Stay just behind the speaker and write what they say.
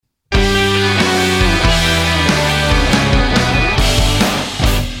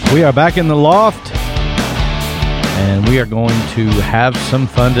We are back in the loft, and we are going to have some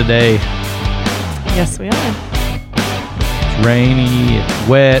fun today. Yes, we are. It's rainy, it's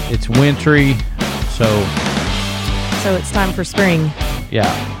wet, it's wintry, so it's time for spring. yeah.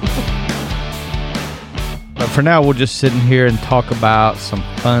 But for now, we'll just sit in here and talk about some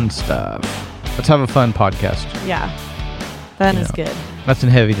fun stuff. Let's have a fun podcast. Yeah, fun is good.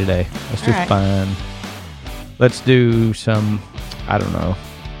 Nothing heavy today. Let's do All right. fun. Let's do some, I don't know,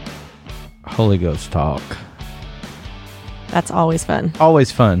 Holy Ghost talk. That's always fun.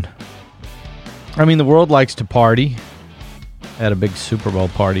 Always fun. I mean, the world likes to party. Had a big Super Bowl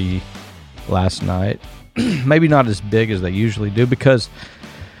party last night. Maybe not as big as they usually do because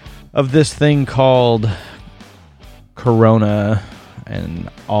of this thing called Corona and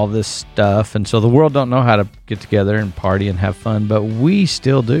all this stuff. And so the world don't know how to get together and party and have fun, but we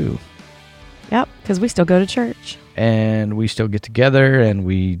still do. Yep, because we still go to church. And we still get together and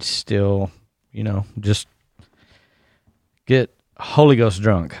we still, just get Holy Ghost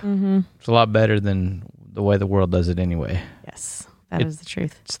drunk. Mm-hmm. It's a lot better than the way the world does it anyway. Yes, that is the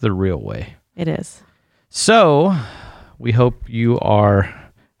truth. It's the real way. It is. So, we hope you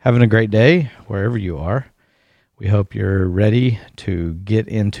are having a great day wherever you are. We hope you're ready to get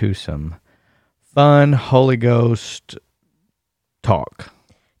into some fun Holy Ghost talk.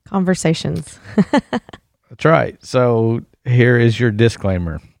 Conversations. That's right. So, here is your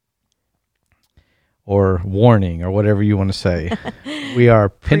disclaimer or warning or whatever you want to say. We are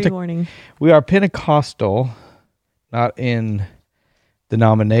Pre-warning. We are Pentecostal, not in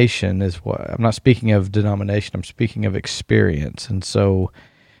denomination is what I'm not speaking of denomination, I'm speaking of experience. And so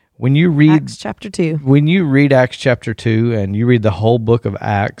when you read Acts chapter 2. When you read Acts chapter 2 and you read the whole book of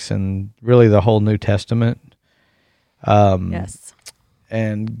Acts and really the whole New Testament, Yes.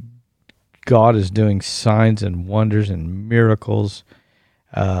 and God is doing signs and wonders and miracles,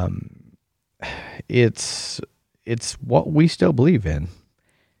 it's what we still believe in.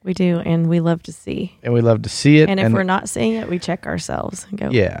 We do, and we love to see. And we love to see it. And if we're not seeing it, we check ourselves and go,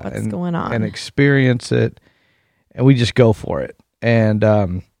 what's going on? And experience it, and we just go for it.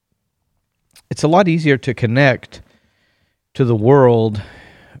 And it's a lot easier to connect to the world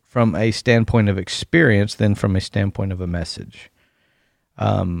from a standpoint of experience than from a standpoint of a message.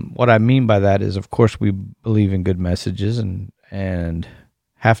 What I mean by that is, of course, we believe in good messages and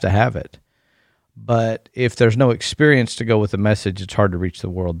have to have it. But if there's no experience to go with the message, it's hard to reach the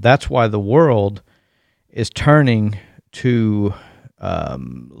world. That's why the world is turning to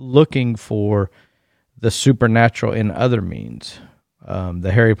looking for the supernatural in other means.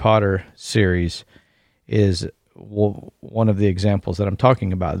 The Harry Potter series is one of the examples that I'm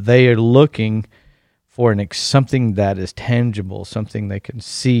talking about. They are looking for something that is tangible, something they can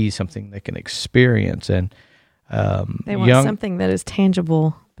see, something they can experience. And they want something that is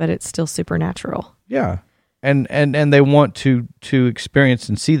tangible, but it's still supernatural. Yeah. And they want to experience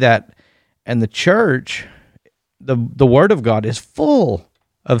and see that. And the church, the Word of God is full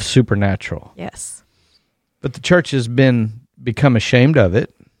of supernatural. Yes. But the church has become ashamed of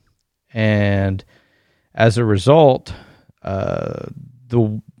it. And as a result,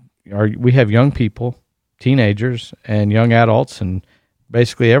 we have young people, teenagers, and young adults, and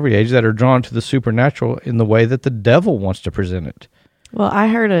basically every age that are drawn to the supernatural in the way that the devil wants to present it. Well, I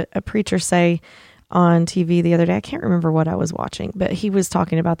heard a preacher say on TV the other day, I can't remember what I was watching, but he was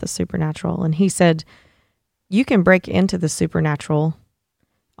talking about the supernatural, and he said, you can break into the supernatural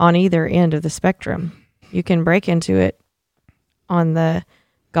on either end of the spectrum. You can break into it on the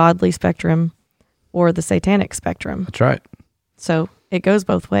godly spectrum or the satanic spectrum. That's right. So it goes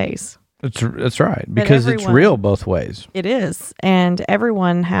both ways. That's right, because it's real both ways. It is, and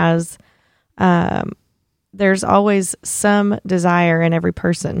everyone has, there's always some desire in every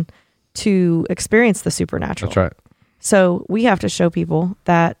person to experience the supernatural. That's right. So we have to show people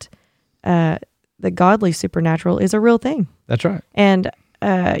that the godly supernatural is a real thing. That's right. And,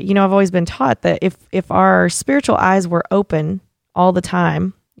 I've always been taught that if our spiritual eyes were open all the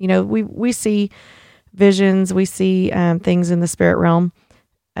time, we see visions, we see things in the spirit realm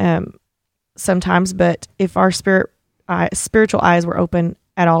sometimes, but if our spiritual eyes were open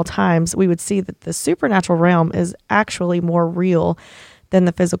at all times, we would see that the supernatural realm is actually more real than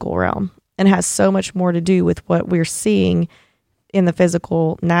the physical realm and has so much more to do with what we're seeing in the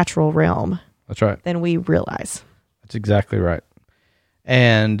physical, natural realm. That's right. Than we realize. That's exactly right.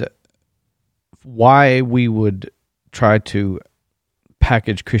 And why we would try to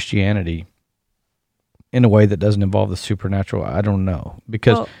package Christianity in a way that doesn't involve the supernatural, I don't know.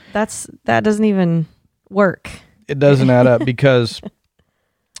 Because that doesn't even work. It doesn't add up because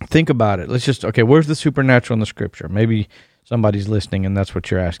think about it. Let's just, okay, where's the supernatural in the scripture? Maybe somebody's listening and that's what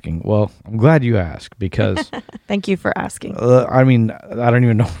you're asking. Well, I'm glad you asked because... Thank you for asking. I mean, I don't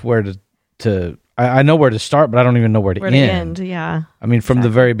even know where to I know where to start, but I don't even know where to end. Yeah. I mean, from the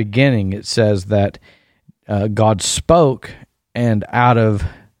very beginning, it says that God spoke and out of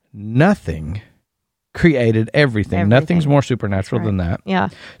nothing created everything. Nothing's more supernatural than that. Yeah.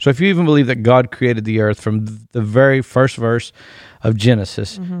 So if you even believe that God created the earth from the very first verse of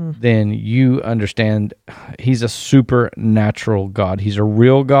Genesis, then you understand he's a supernatural God. He's a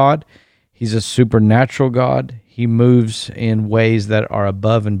real God. He's a supernatural God. He moves in ways that are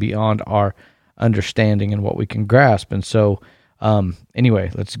above and beyond our understanding and what we can grasp. And so,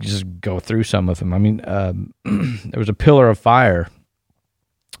 anyway, let's just go through some of them. I mean, there was a pillar of fire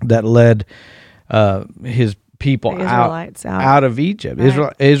that led his people out of Egypt.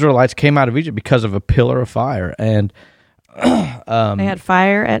 Right. Israelites came out of Egypt because of a pillar of fire, and they had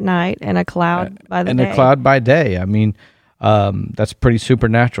fire at night and a cloud by the day. And a cloud by day. I mean, that's pretty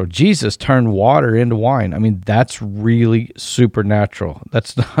supernatural. Jesus turned water into wine. I mean, that's really supernatural.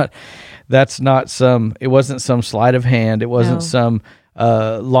 That's not some, it wasn't some sleight of hand. It wasn't some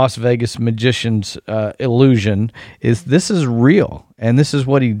Las Vegas magician's illusion. This is real, and this is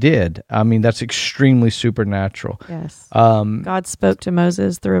what he did. I mean, that's extremely supernatural. Yes. God spoke to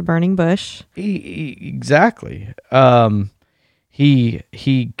Moses through a burning bush. Exactly.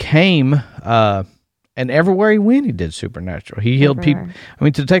 He came, and everywhere he went, he did supernatural. He healed people. I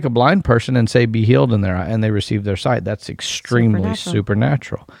mean, to take a blind person and say, be healed in their eye, and they receive their sight, that's extremely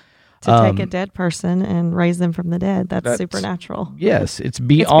supernatural. To take a dead person and raise them from the dead, that's supernatural. Yes, it's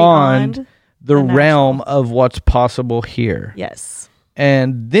beyond the realm of what's possible here. Yes.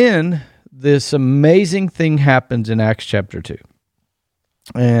 And then this amazing thing happens in Acts chapter 2.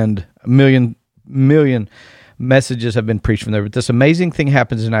 And a million messages have been preached from there. But this amazing thing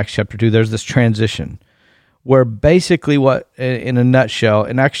happens in Acts chapter 2. There's this transition where basically what, in a nutshell,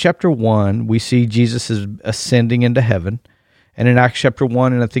 in Acts chapter 1, we see Jesus is ascending into heaven. And in Acts chapter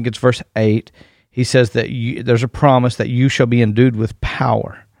 1, and I think it's verse 8, he says that there's a promise that you shall be endued with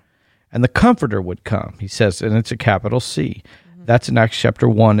power. And the Comforter would come, he says, and it's a capital C. Mm-hmm. That's in Acts chapter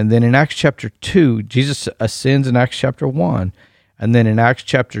 1. And then in Acts chapter 2, Jesus ascends in Acts chapter 1. And then in Acts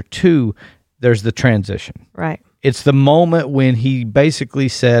chapter 2, there's the transition. Right. It's the moment when he basically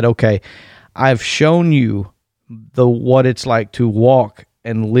said, okay, I've shown you what it's like to walk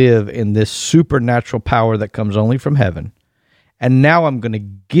and live in this supernatural power that comes only from heaven. And now I'm going to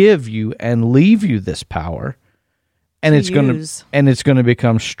give you and leave you this power, and it's going to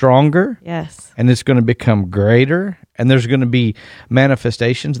become stronger. Yes. And it's going to become greater, and there's going to be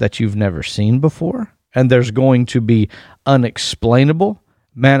manifestations that you've never seen before, and there's going to be unexplainable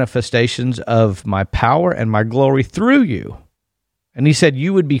manifestations of my power and my glory through you. And he said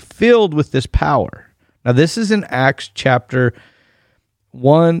you would be filled with this power. Now this is in Acts chapter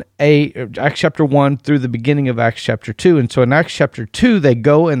 1 through the beginning of Acts chapter 2. And so in Acts chapter 2, they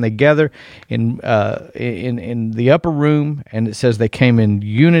go and they gather in the upper room, and it says they came in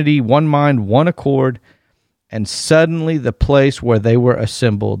unity, one mind, one accord, and suddenly the place where they were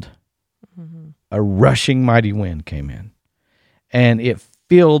assembled, a rushing mighty wind came in, and it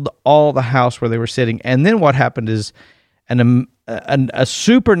filled all the house where they were sitting. And then what happened is a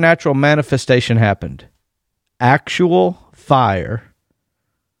supernatural manifestation happened. Actual fire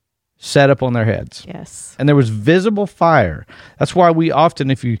set up on their heads. Yes. And there was visible fire. That's why we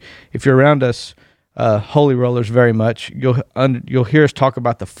often, if you're around us, holy rollers very much, you'll hear us talk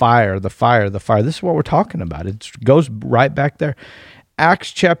about the fire. This is what we're talking about. It goes right back there.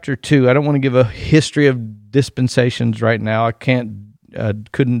 Acts chapter 2, I don't want to give a history of dispensations right now. I couldn't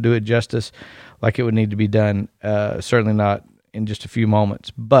do it justice like it would need to be done, certainly not in just a few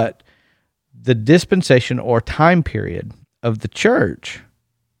moments. But the dispensation or time period of the church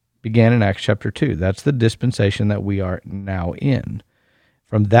began in Acts chapter 2. That's the dispensation that we are now in.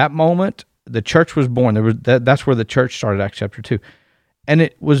 From that moment, the church was born. That's where the church started, Acts chapter 2. And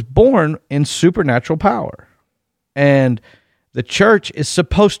it was born in supernatural power. And the church is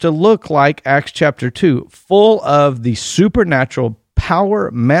supposed to look like Acts chapter 2, full of the supernatural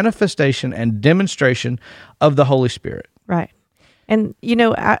power, manifestation, and demonstration of the Holy Spirit. Right. And,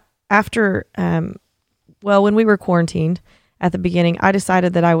 after, when we were quarantined, at the beginning, I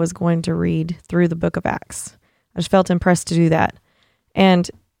decided that I was going to read through the book of Acts. I just felt impressed to do that. And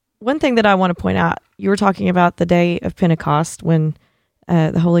one thing that I want to point out, you were talking about the day of Pentecost when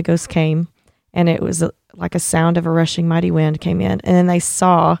the Holy Ghost came, and it was like a sound of a rushing mighty wind came in, and then they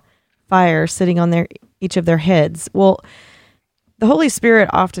saw fire sitting on each of their heads. Well, the Holy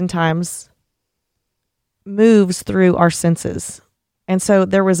Spirit oftentimes moves through our senses. And so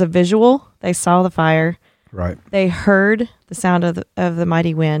there was a visual. They saw the fire. Right. They heard the sound of the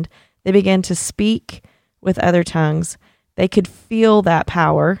mighty wind. They began to speak with other tongues. They could feel that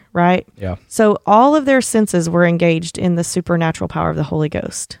power, right? Yeah. So all of their senses were engaged in the supernatural power of the Holy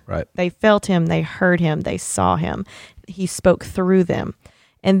Ghost. Right. They felt him, they heard him, they saw him. He spoke through them.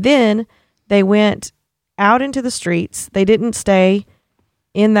 And then they went out into the streets. They didn't stay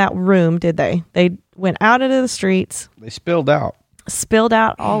in that room, did they? They went out into the streets. They spilled out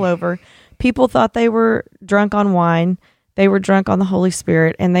All over. People thought they were drunk on wine. They were drunk on the Holy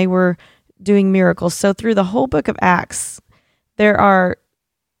Spirit, and they were doing miracles. So through the whole book of Acts, there are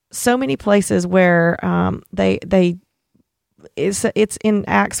so many places where it's in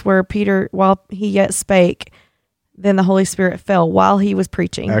Acts where Peter, while he yet spake, then the Holy Spirit fell while he was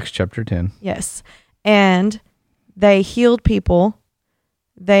preaching. Acts chapter 10. Yes. And they healed people.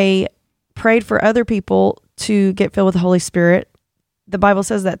 They prayed for other people to get filled with the Holy Spirit. The Bible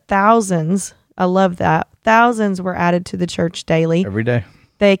says that thousands, I love that, thousands were added to the church daily. Every day.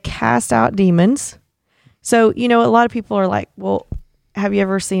 They cast out demons. So, a lot of people are like, well, have you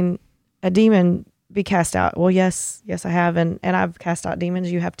ever seen a demon be cast out? Well, yes, I have. And I've cast out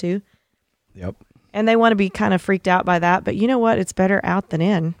demons. You have too. Yep. And they want to be kind of freaked out by that. But you know what? It's better out than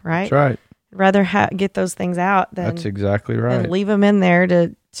in, right? That's right. Rather get those things out than That's exactly right. leave them in there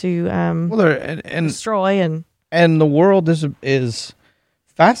to destroy. And the world is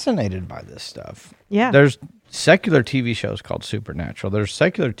fascinated by this stuff. Yeah. There's secular TV shows called Supernatural. There's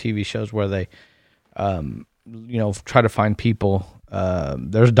secular TV shows where they, try to find people.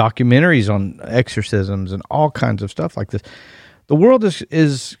 There's documentaries on exorcisms and all kinds of stuff like this. The world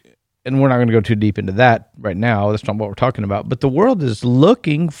is, and we're not going to go too deep into that right now. That's not what we're talking about. But the world is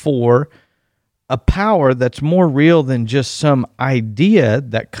looking for a power that's more real than just some idea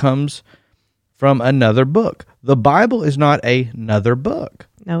that comes from another book. The Bible is not another book.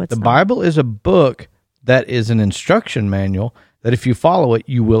 No, it's the not. Bible is a book that is an instruction manual that if you follow it,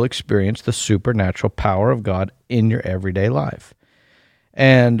 you will experience the supernatural power of God in your everyday life.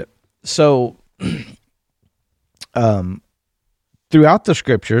 And so throughout the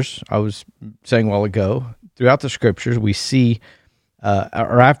scriptures, I was saying a while ago, throughout the scriptures, we see,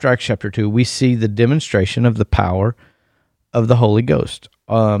 or after Acts chapter 2, we see the demonstration of the power of the Holy Ghost.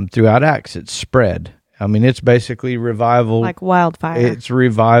 Throughout Acts, it's spread. I mean, it's basically revival. Like wildfire. It's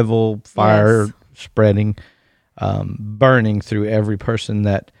revival, fire spreading, burning through every person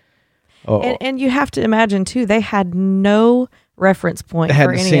that... And you have to imagine, too, they had no reference point They for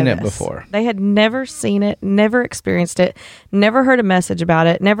hadn't any seen of it this. before. They had never seen it, never experienced it, never heard a message about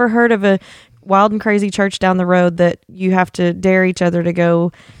it, never heard of a wild and crazy church down the road that you have to dare each other to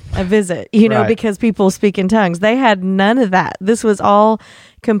go visit, Right. because people speak in tongues. They had none of that. This was all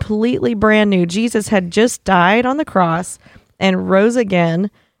completely brand new. Jesus had just died on the cross and rose again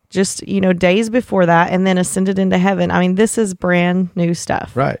just, days before that, and then ascended into heaven. I mean, this is brand new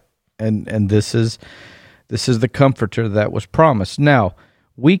stuff. Right. And this is the comforter that was promised. Now,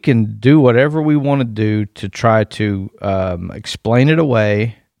 we can do whatever we want to do to try to explain it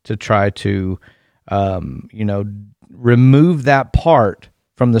away, to try to remove that part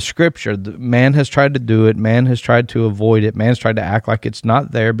from the scripture. Man has tried to do it. Man has tried to avoid it. Man's tried to act like it's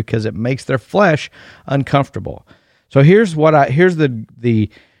not there because it makes their flesh uncomfortable. So here's the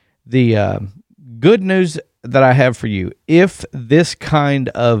good news that I have for you. If this kind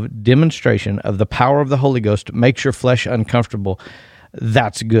of demonstration of the power of the Holy Ghost makes your flesh uncomfortable,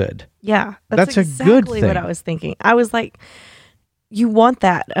 that's good. Yeah, That's exactly a good thing. what I was thinking. I was like, you want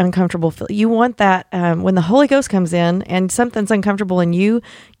that uncomfortable feel. You want that when the Holy Ghost comes in and something's uncomfortable in you,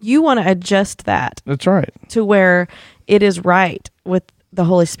 you want to adjust that That's right. to where it is right with the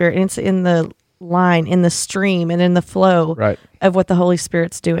Holy Spirit. And it's in the line, in the stream, and in the flow Right. of what the Holy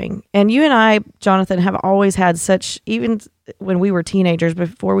Spirit's doing. And you and I, Jonathan, have always had such, even when we were teenagers,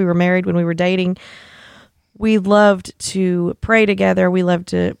 before we were married, when we were dating, we loved to pray together. We loved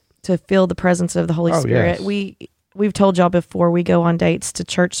to feel the presence of the Holy Spirit. Yes. We've told y'all before, we go on dates to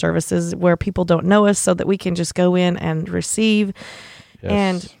church services where people don't know us so that we can just go in and receive. Yes.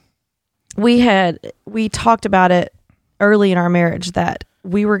 And we talked about it early in our marriage that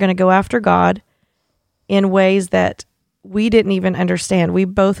we were going to go after God in ways that we didn't even understand. We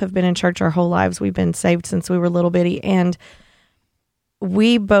both have been in church our whole lives. We've been saved since we were little bitty. And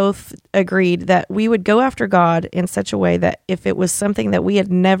we both agreed that we would go after God in such a way that if it was something that we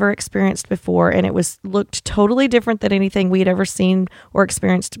had never experienced before and it looked totally different than anything we had ever seen or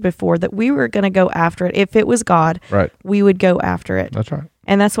experienced before, that we were going to go after it. If it was God, Right. we would go after it. That's right.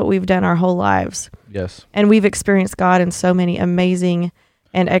 And that's what we've done our whole lives. Yes. And we've experienced God in so many amazing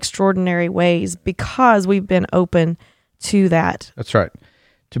and extraordinary ways because we've been open to that. That's right.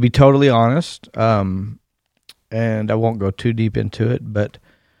 To be totally honest, and I won't go too deep into it, but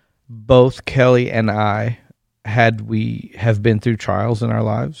both Kelly and I have been through trials in our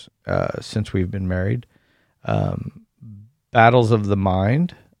lives since we've been married. Battles of the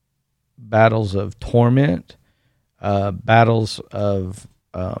mind, battles of torment, battles of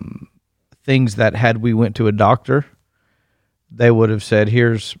things that had we went to a doctor, they would have said,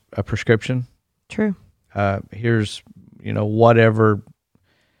 here's a prescription. True. Here's, whatever.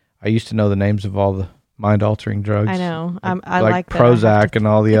 I used to know the names of all the mind-altering drugs. I know. I like that. Prozac and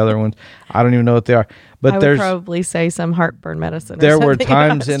all the other ones. I don't even know what they are. But I would probably say some heartburn medicine. There were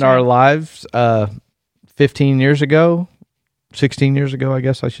times in our lives, 15 years ago, 16 years ago, I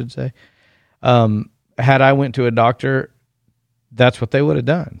guess I should say, had I went to a doctor, that's what they would have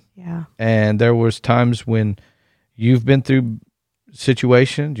done. Yeah. And there was times when you've been through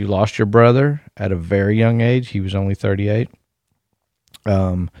situations, you lost your brother at a very young age. He was only 38.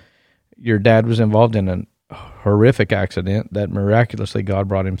 Your dad was involved in a horrific accident that miraculously God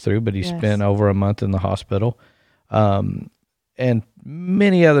brought him through, but he spent over a month in the hospital. And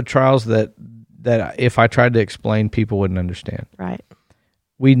many other trials that if I tried to explain, people wouldn't understand. Right.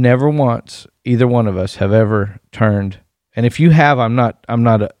 We never once, either one of us, have ever turned. And if you have,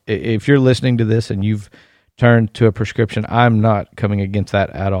 if you're listening to this and you've turned to a prescription, I'm not coming against that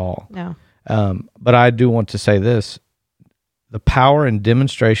at all. No. But I do want to say this. The power and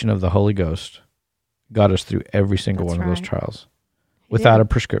demonstration of the Holy Ghost got us through every single one of those trials without a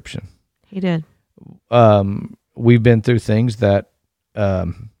prescription. He did. We've been through things that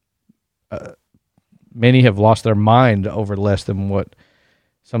many have lost their mind over less than what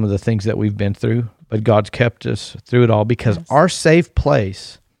some of the things that we've been through, but God's kept us through it all because our safe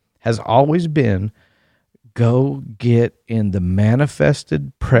place has always been go get in the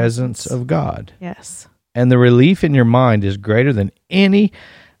manifested presence of God. Yes. And the relief in your mind is greater than any,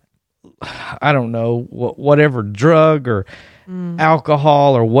 I don't know, whatever drug or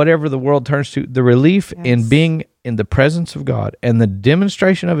alcohol or whatever the world turns to. The relief in being in the presence of God and the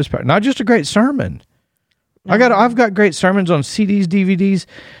demonstration of His power. Not just a great sermon. No. I've got great sermons on CDs, DVDs.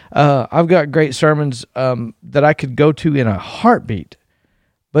 I've got great sermons that I could go to in a heartbeat.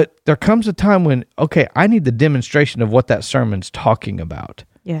 But there comes a time when, okay, I need the demonstration of what that sermon's talking about.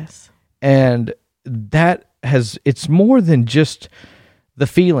 Yes. And it's more than just the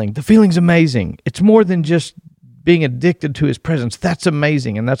feeling. The feeling's amazing. It's more than just being addicted to His presence. That's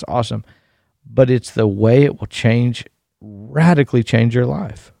amazing and that's awesome. But it's the way it will radically change your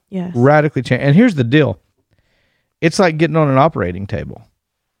life. Yes. Radically change. And here's the deal. It's like getting on an operating table.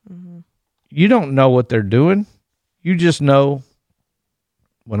 Mm-hmm. You don't know what they're doing. You just know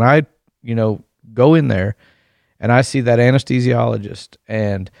when I, go in there and I see that anesthesiologist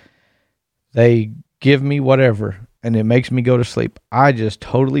and they give me whatever and it makes me go to sleep, I just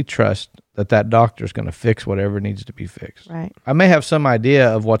totally trust that doctor's going to fix whatever needs to be fixed. Right. I may have some idea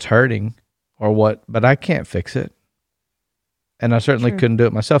of what's hurting but I can't fix it. And I certainly couldn't do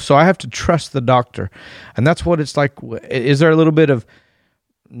it myself. So I have to trust the doctor. And that's what it's like. Is there a little bit of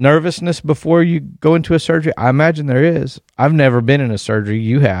nervousness before you go into a surgery? I imagine there is. I've never been in a surgery.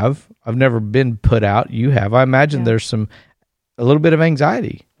 You have. I've never been put out. You have. I imagine there's a little bit of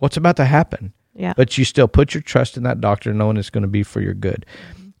anxiety. What's about to happen? Yeah. But you still put your trust in that doctor knowing it's going to be for your good.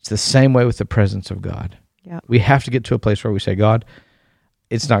 Mm-hmm. It's the same way with the presence of God. Yeah. We have to get to a place where we say, God,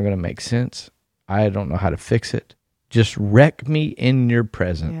 it's not going to make sense. I don't know how to fix it. Just wreck me in your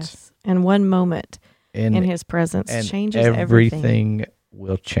presence. Yes. And one moment in His presence changes everything. Everything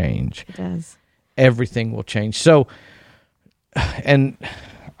will change. It does. Everything will change. So,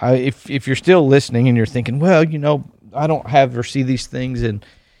 if you're still listening and you're thinking, well, I don't have or see these things in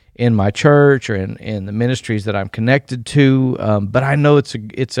my church or in the ministries that I'm connected to, but I know it's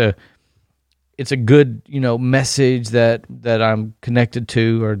a good message that I'm connected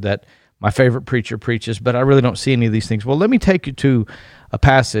to or that my favorite preacher preaches, but I really don't see any of these things. Well, let me take you to a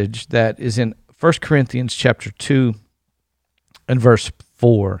passage that is in 1 Corinthians chapter 2 and verse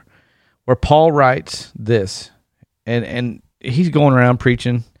 4, where Paul writes this, and he's going around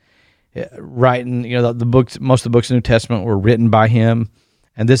preaching, writing, the books, most of the books in the New Testament were written by him,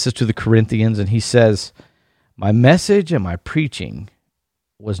 and this is to the Corinthians, and he says, my message and my preaching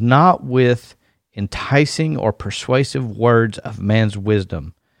was not with enticing or persuasive words of man's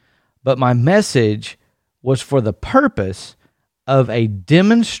wisdom, but my message was for the purpose of a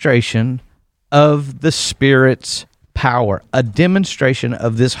demonstration of the Spirit's power, a demonstration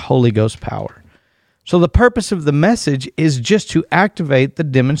of this Holy Ghost power. So the purpose of the message is just to activate the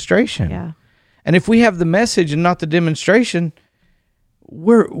demonstration. Yeah. And if we have the message and not the demonstration,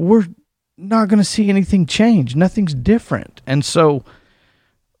 we're not going to see anything change. Nothing's different. And so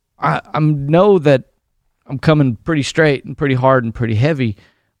I know that I'm coming pretty straight and pretty hard and pretty heavy,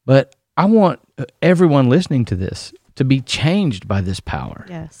 but I want everyone listening to this to be changed by this power.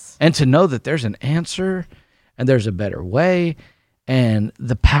 Yes. And to know that there's an answer and there's a better way, and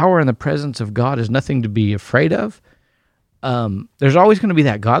the power and the presence of God is nothing to be afraid of. There's always going to be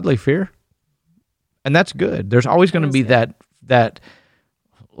that godly fear, and that's good. There's always going to be that,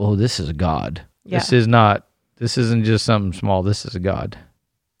 oh, this is a God. Yeah. This isn't just something small. This is a God.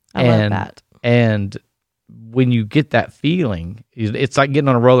 I love that. And when you get that feeling, it's like getting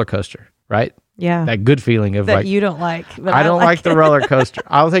on a roller coaster, right? Yeah. That good feeling of that like, you don't like. But I don't like the roller coaster.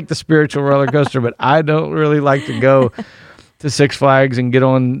 I'll take the spiritual roller coaster, but I don't really like to go to Six Flags and get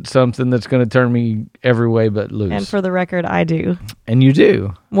on something that's going to turn me every way but loose. And for the record, I do. And you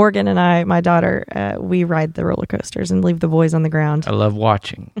do. Morgan and I, my daughter, we ride the roller coasters and leave the boys on the ground. I love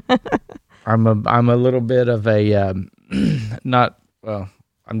watching. I'm a little bit of a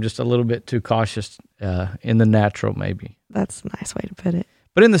I'm just a little bit too cautious in the natural, maybe. That's a nice way to put it.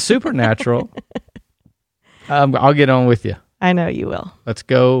 But in the supernatural, I'll get on with you. I know you will. Let's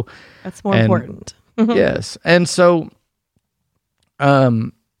go. That's more important. Yes. And so, what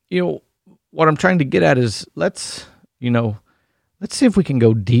I'm trying to get at is let's see if we can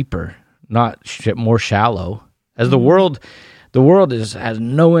go deeper, not more shallow. As the world has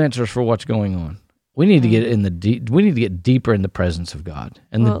no answers for what's going on. We need to get we need to get deeper in the presence of God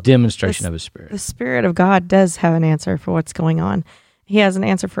and the demonstration of His Spirit. The Spirit of God does have an answer for what's going on. He has an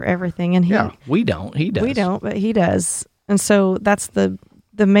answer for everything, and we don't. He does. We don't, but He does. And so that's the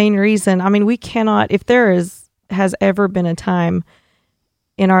main reason. I mean, we cannot. If there has ever been a time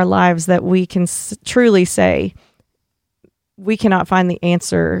in our lives that we can truly say we cannot find the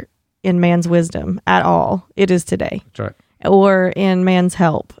answer in man's wisdom at all, it is today. That's right. Or in man's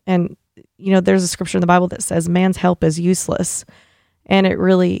help. And there's a scripture in the Bible that says man's help is useless. And it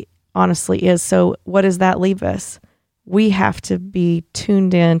really honestly is. So what does that leave us? We have to be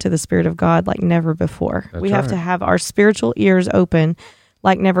tuned in to the Spirit of God like never before. That's we have right. to have our spiritual ears open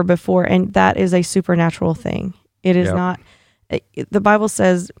like never before. And that is a supernatural thing. It is not. The Bible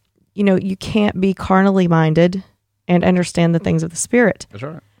says, you can't be carnally minded and understand the things of the Spirit. That's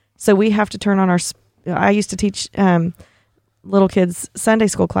right. So we have to turn on I used to teach little kids Sunday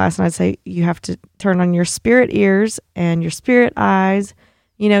school class, and I'd say you have to turn on your spirit ears and your spirit eyes,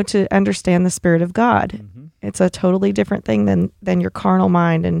 to understand the Spirit of God. Mm-hmm. It's a totally different thing than your carnal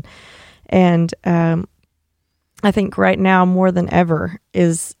mind. And I think right now more than ever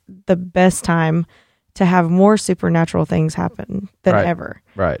is the best time to have more supernatural things happen than ever.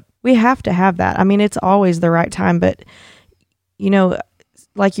 Right. We have to have that. I mean, it's always the right time, but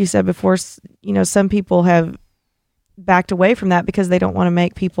like you said before, some people have backed away from that because they don't want to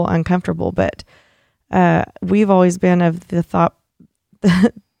make people uncomfortable. But we've always been of the thought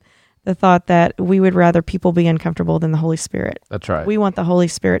that we would rather people be uncomfortable than the Holy Spirit. That's right. We want the Holy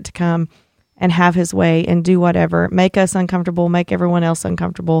Spirit to come and have His way and do whatever, make us uncomfortable, make everyone else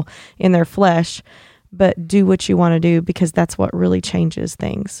uncomfortable in their flesh, but do what you want to do, because that's what really changes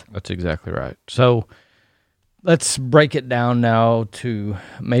things. That's exactly right. So let's break it down now to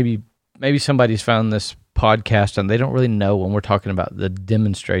maybe somebody's found this podcast and they don't really know when we're talking about the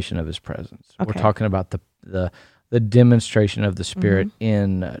demonstration of His presence. Okay. We're talking about the demonstration of the Spirit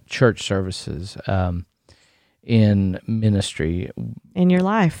in church services, in ministry, in your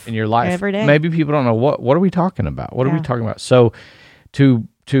life, every day. Maybe people don't know what are we talking about. What are we talking about? So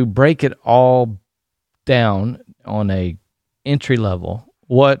to break it all down on a entry level,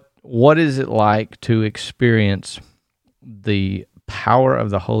 what is it like to experience the power of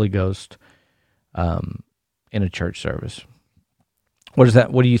the Holy Ghost in a church service? What is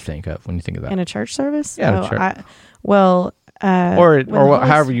that? What do you think of when you think of that? In a church service? Yeah, church. Or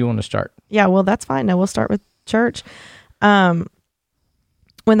however you want to start. Yeah, well, that's fine. No, we'll start with church. When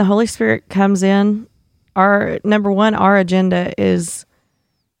the Holy Spirit comes in, our agenda is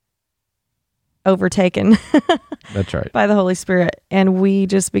overtaken. That's right. By the Holy Spirit, and we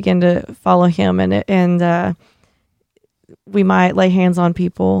just begin to follow Him, and we might lay hands on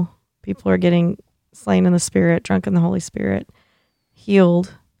people. People are getting slain in the Spirit, drunk in the Holy Spirit,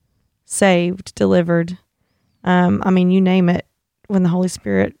 healed, saved, delivered. You name it. When the Holy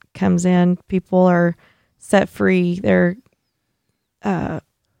Spirit comes in, people are set free. They're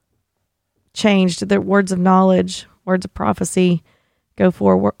changed. Their words of knowledge, words of prophecy go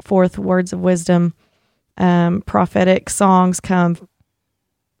forth, words of wisdom. Prophetic songs come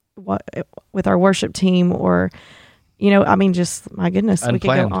with our worship team, or, just, my goodness, unplanned. We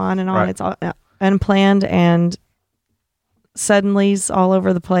could go on and on. Right. It's all unplanned, and suddenly's all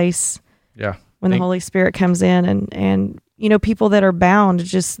over the place. Yeah. When the Holy Spirit comes in, and you know, people that are bound,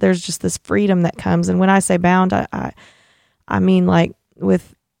 there's just this freedom that comes. And when I say bound, I mean like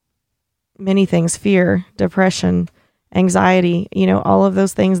with many things: fear, depression, anxiety, you know, all of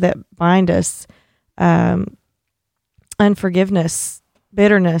those things that bind us, unforgiveness,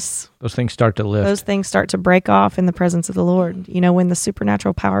 bitterness. Those things start to lift. Those things start to break off in the presence of the Lord. You know, when the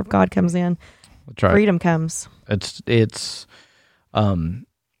supernatural power of God comes in, That's right. Freedom comes. It's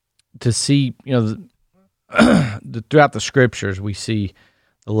to see, you know, throughout the scriptures, we see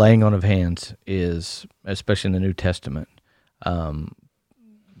the laying on of hands is, especially in the New Testament,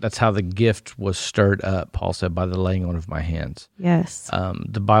 that's how the gift was stirred up, Paul said, by the laying on of my hands. Yes.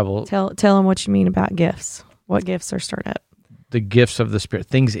 The Bible... Tell them what you mean about gifts. What gifts are stirred up? The gifts of the Spirit,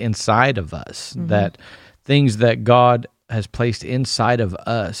 things inside of us, Mm-hmm. things that God has placed inside of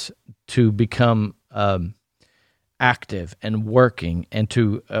us to become active and working, and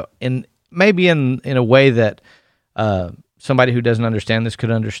to maybe in a way that somebody who doesn't understand this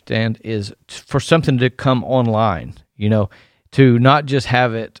could understand, is for something to come online. You know, to not just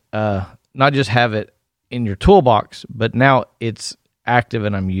have it in your toolbox, but now it's active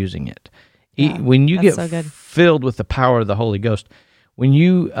and I'm using it. Yeah, when you that's get so good. filled with the power of the Holy Ghost, when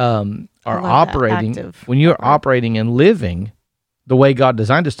you are operating, when you're operating and living the way God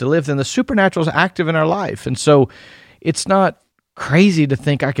designed us to live, then the supernatural is active in our life. And so it's not crazy to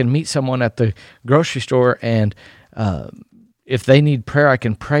think I can meet someone at the grocery store and if they need prayer, I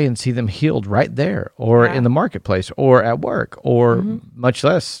can pray and see them healed right there, or in the marketplace, or at work, or much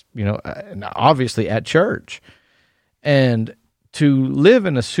less, you know, obviously at church. And to live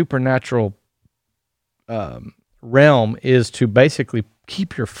in a supernatural realm is to basically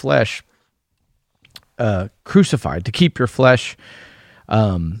keep your flesh crucified, to keep your flesh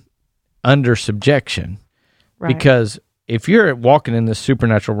under subjection. Right. Because if you're walking in this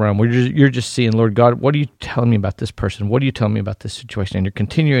supernatural realm where you're just seeing, Lord God, what are you telling me about this person? What are you telling me about this situation? And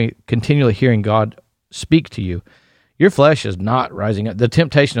you're continually hearing God speak to you. Your flesh is not rising up. The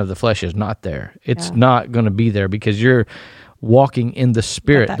temptation of the flesh is not there. It's not going to be there because you're walking in the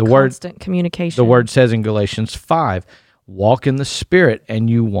Spirit. That The word, constant communication. the word says in Galatians 5, walk in the Spirit and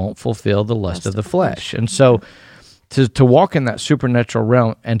you won't fulfill the lust of the flesh. And so to walk in that supernatural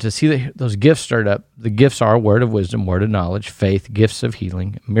realm and to see those gifts stirred up, the gifts are word of wisdom, word of knowledge, faith, gifts of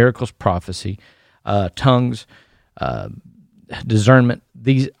healing, miracles, prophecy, tongues, discernment.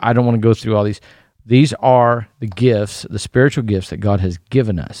 These, I don't want to go through all these. These are the gifts, the spiritual gifts that God has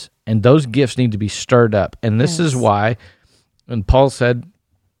given us. And those gifts need to be stirred up. And this is why, when Paul said,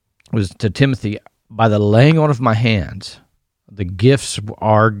 was to Timothy, by the laying on of my hands, the gifts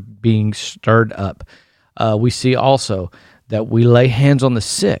are being stirred up. We see also that we lay hands on the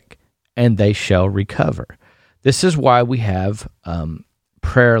sick and they shall recover. This is why we have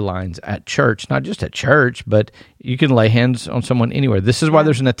prayer lines at church, not just at church, but you can lay hands on someone anywhere. This is why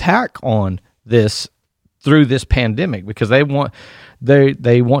there's an attack on this through this pandemic, because they want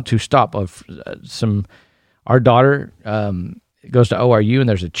to stop our daughter goes to ORU, and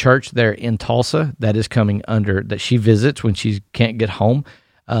there's a church there in Tulsa that is coming under, that she visits when she can't get home,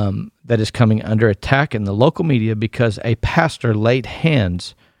 that is coming under attack in the local media because a pastor laid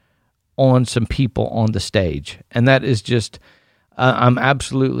hands on some people on the stage. And that is just, I'm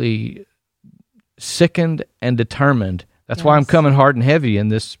absolutely sickened and determined. That's why I'm coming hard and heavy in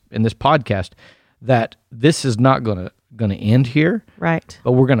this podcast, that this is not going to end here. Right.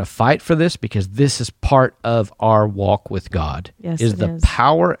 But we're going to fight for this, because this is part of our walk with God. Yes, is it the is.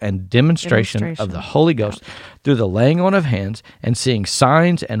 power and demonstration of the Holy Ghost through the laying on of hands and seeing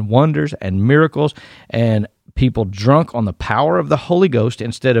signs and wonders and miracles, and people drunk on the power of the Holy Ghost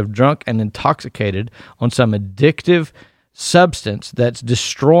instead of drunk and intoxicated on some addictive substance that's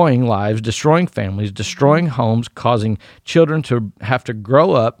destroying lives, destroying families, destroying homes, causing children to have to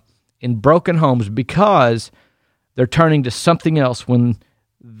grow up in broken homes because they're turning to something else when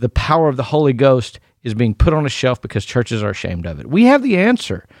the power of the Holy Ghost is being put on a shelf because churches are ashamed of it. We have the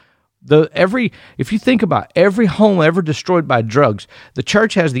answer. If you think about every home ever destroyed by drugs, the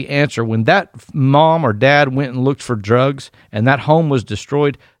church has the answer. When that mom or dad went and looked for drugs and that home was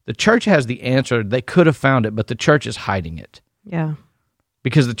destroyed, the church has the answer. They could have found it, but the church is hiding it. Yeah.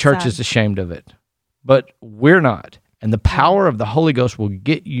 Because the church is ashamed of it. But we're not. And the power of the Holy Ghost will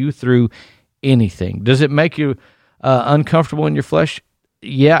get you through anything. Does it make you uncomfortable in your flesh?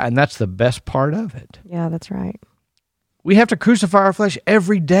 Yeah, and that's the best part of it. Yeah, that's right. We have to crucify our flesh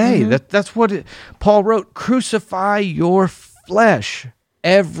every day. That's what Paul wrote. Crucify your flesh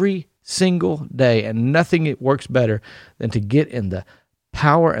every single day. And nothing works better than to get in the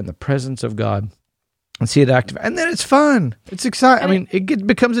power and the presence of God and see it active, and then it's fun. It's exciting. And It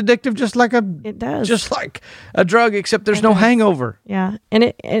becomes addictive, just like it does. just like a drug, except there's It no does. hangover. Yeah.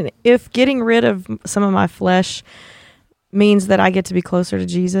 And if getting rid of some of my flesh means that I get to be closer to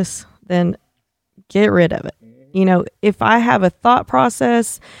Jesus, then get rid of it. You know, if I have a thought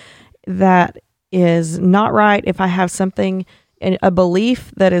process that is not right, if I have something, a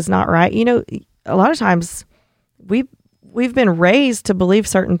belief that is not right, you know, a lot of times we've been raised to believe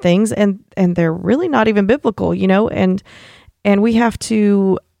certain things and they're really not even biblical, you know, and we have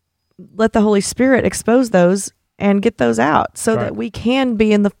to let the Holy Spirit expose those and get those out so Right. that we can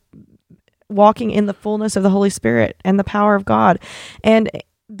be walking in the fullness of the Holy Spirit and the power of God. And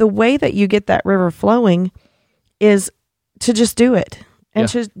the way that you get that river flowing is to just do it and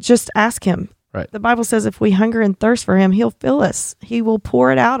to just ask him. Right. The Bible says if we hunger and thirst for him, he'll fill us. He will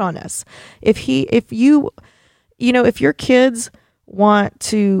pour it out on us. If your kids want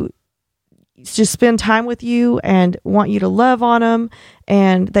to just spend time with you and want you to love on them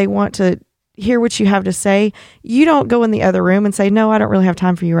and they want to hear what you have to say, you don't go in the other room and say, no, I don't really have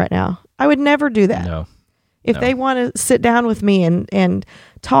time for you right now. I would never do that. No. If they want to sit down with me and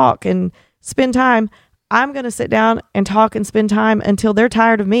talk and spend time, I'm going to sit down and talk and spend time until they're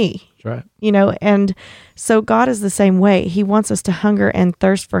tired of me. That's right. You know, and so God is the same way. He wants us to hunger and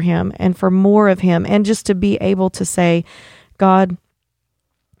thirst for him and for more of him, and just to be able to say, God,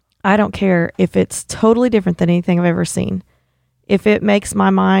 I don't care if it's totally different than anything I've ever seen. If it makes my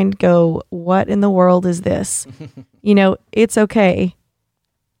mind go, what in the world is this? You know, it's okay.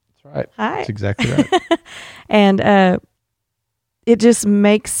 That's right. Hi. That's exactly right. And it just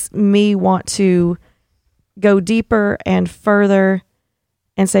makes me want to go deeper and further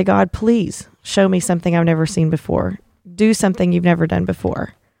and say, God, please show me something I've never seen before. Do something you've never done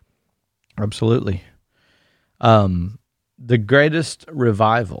before. Absolutely. The greatest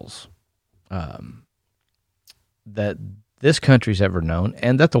revivals that this country's ever known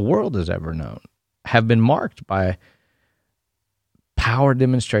and that the world has ever known have been marked by power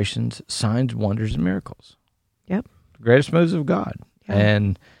demonstrations, signs, wonders, and miracles. Yep. The greatest moves of God. Yeah.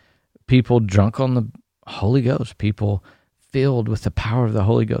 And people drunk on the Holy Ghost, people filled with the power of the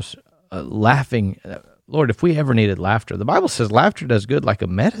Holy Ghost, laughing. Lord, if we ever needed laughter, the Bible says laughter does good like a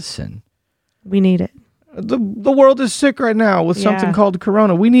medicine. We need it. The world is sick right now with something called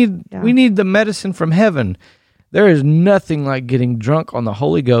corona. We need the medicine from heaven. There is nothing like getting drunk on the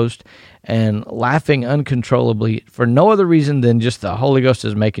Holy Ghost and laughing uncontrollably for no other reason than just the Holy Ghost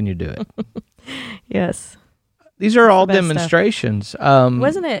is making you do it. Yes. These are all the best demonstrations.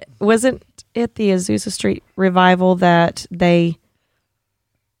 Wasn't it the Azusa Street revival that they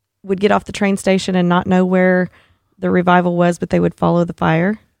would get off the train station and not know where the revival was, but they would follow the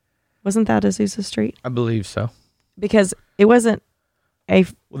fire? Wasn't that Azusa Street? I believe so. Because it wasn't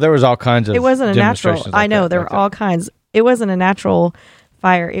There was all kinds of it wasn't a natural. demonstrations like I know that there back were all kinds. It wasn't a natural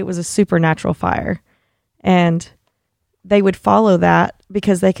fire. It was a supernatural fire. And they would follow that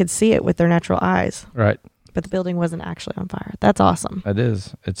because they could see it with their natural eyes. Right. But the building wasn't actually on fire. That's awesome. It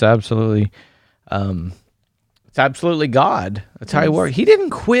is. It's absolutely God. That's how he worked. He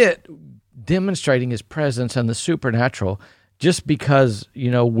didn't quit demonstrating his presence and the supernatural just because,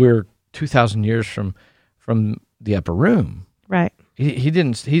 we're 2,000 years from the upper room. Right. He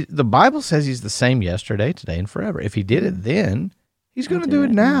didn't. The Bible says he's the same yesterday, today, and forever. If he did it then, he's going to do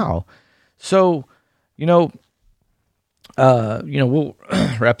it now. So, we'll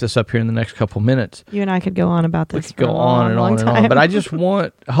wrap this up here in the next couple minutes. You and I could go on about this. We could go on and on and on, but I just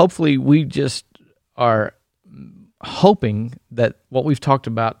hopefully we just are hoping that what we've talked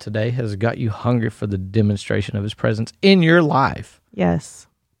about today has got you hungry for the demonstration of his presence in your life. Yes.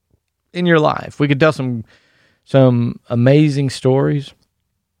 In your life. We could tell some amazing stories,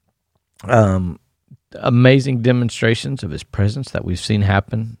 amazing demonstrations of his presence that we've seen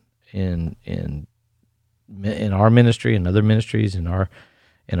happen in our ministry and other ministries in our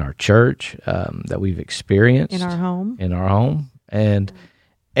church, that we've experienced In our home. And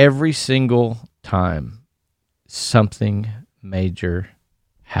every single time something major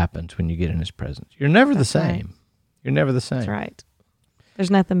happens when you get in his presence. You're never the same. Right. You're never the same. That's right.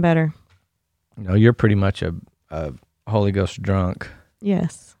 There's nothing better. You're pretty much a Holy Ghost drunk.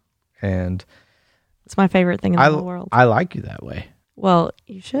 Yes. And it's my favorite thing in the whole world. I like you that way. Well,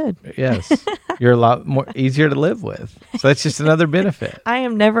 you should. Yes. You're a lot more easier to live with. So that's just another benefit. I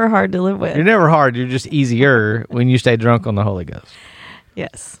am never hard to live with. You're never hard. You're just easier when you stay drunk on the Holy Ghost.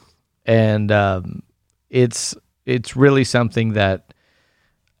 Yes. And it's really something that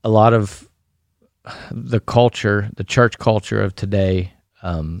a lot of the church culture of today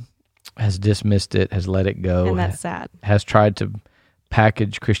has dismissed it, has let it go. And that's sad. Has tried to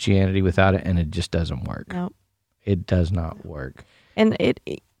package Christianity without it, and it just doesn't work. Nope. It does not work. And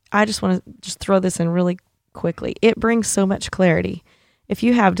I just want to just throw this in really quickly. It brings so much clarity. If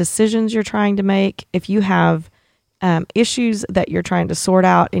you have decisions you're trying to make, if you have issues that you're trying to sort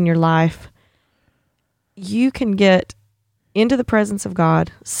out in your life, you can get into the presence of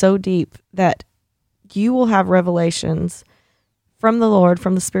God so deep that you will have revelations from the Lord,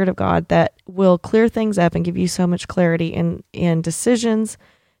 from the Spirit of God, that will clear things up and give you so much clarity in decisions,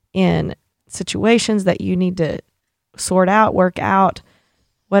 in situations that you need to sort out, work out,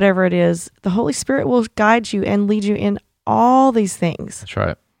 whatever it is. The Holy Spirit will guide you and lead you in all these things. That's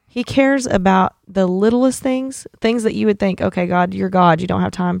right. He cares about the littlest things that you would think, okay, God, you're God. You don't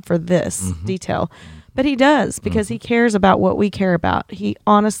have time for this detail. But he does, because he cares about what we care about. He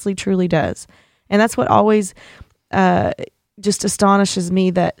honestly, truly does. And that's what always just astonishes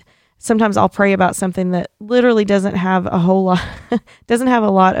me, that sometimes I'll pray about something that literally doesn't have a whole lot, doesn't have a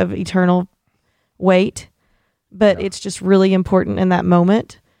lot of eternal weight, but it's just really important in that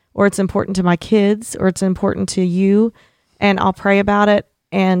moment, or it's important to my kids, or it's important to you. And I'll pray about it.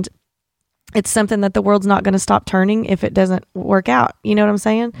 And it's something that the world's not going to stop turning if it doesn't work out. You know what I'm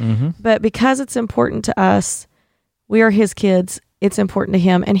saying? Mm-hmm. But because it's important to us, we are his kids. It's important to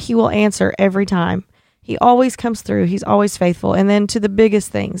him, and he will answer every time. He always comes through. He's always faithful. And then to the biggest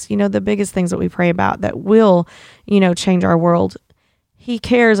things, the biggest things that we pray about that will, change our world. He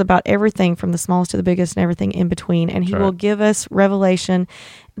cares about everything from the smallest to the biggest and everything in between. And he will give us revelation.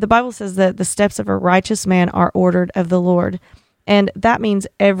 The Bible says that the steps of a righteous man are ordered of the Lord. And that means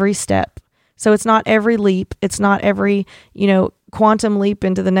every step. So it's not every leap. It's not every, quantum leap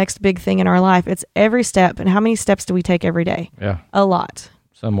into the next big thing in our life. It's every step. And how many steps do we take every day? Yeah. A lot.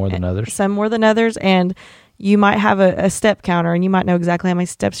 Some more than others. Some more than others. And you might have a step counter, and you might know exactly how many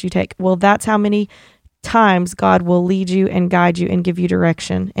steps you take. Well, that's how many times God will lead you and guide you and give you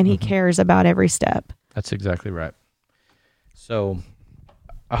direction. And he cares about every step. That's exactly right. So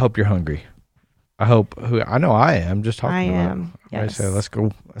I hope you're hungry. I know I am, just talking about it. I am. Yes. I say, let's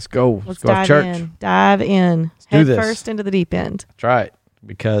go. Let's go to church. Dive in. Head first into the deep end. That's right.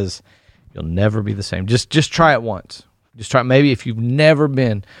 Because you'll never be the same. Just try it once. Just try. Maybe if you've never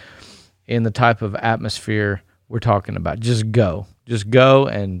been in the type of atmosphere we're talking about, just go. Just go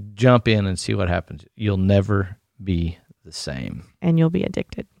and jump in and see what happens. You'll never be the same. And you'll be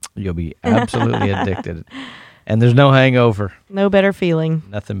addicted. You'll be absolutely addicted. And there's no hangover. No better feeling.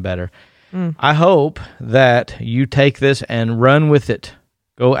 Nothing better. I hope that you take this and run with it.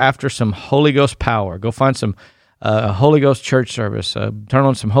 Go after some Holy Ghost power. Go find some Holy Ghost church service. Turn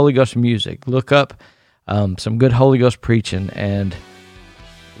on some Holy Ghost music. Look up some good Holy Ghost preaching, and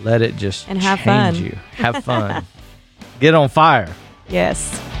let it just have change fun. you. Have fun. Get on fire.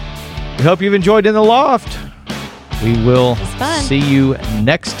 Yes. We hope you've enjoyed In the Loft. We will see you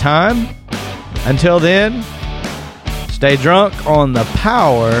next time. Until then, stay drunk on the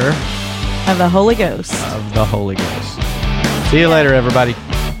power of the Holy Ghost. See you later, everybody.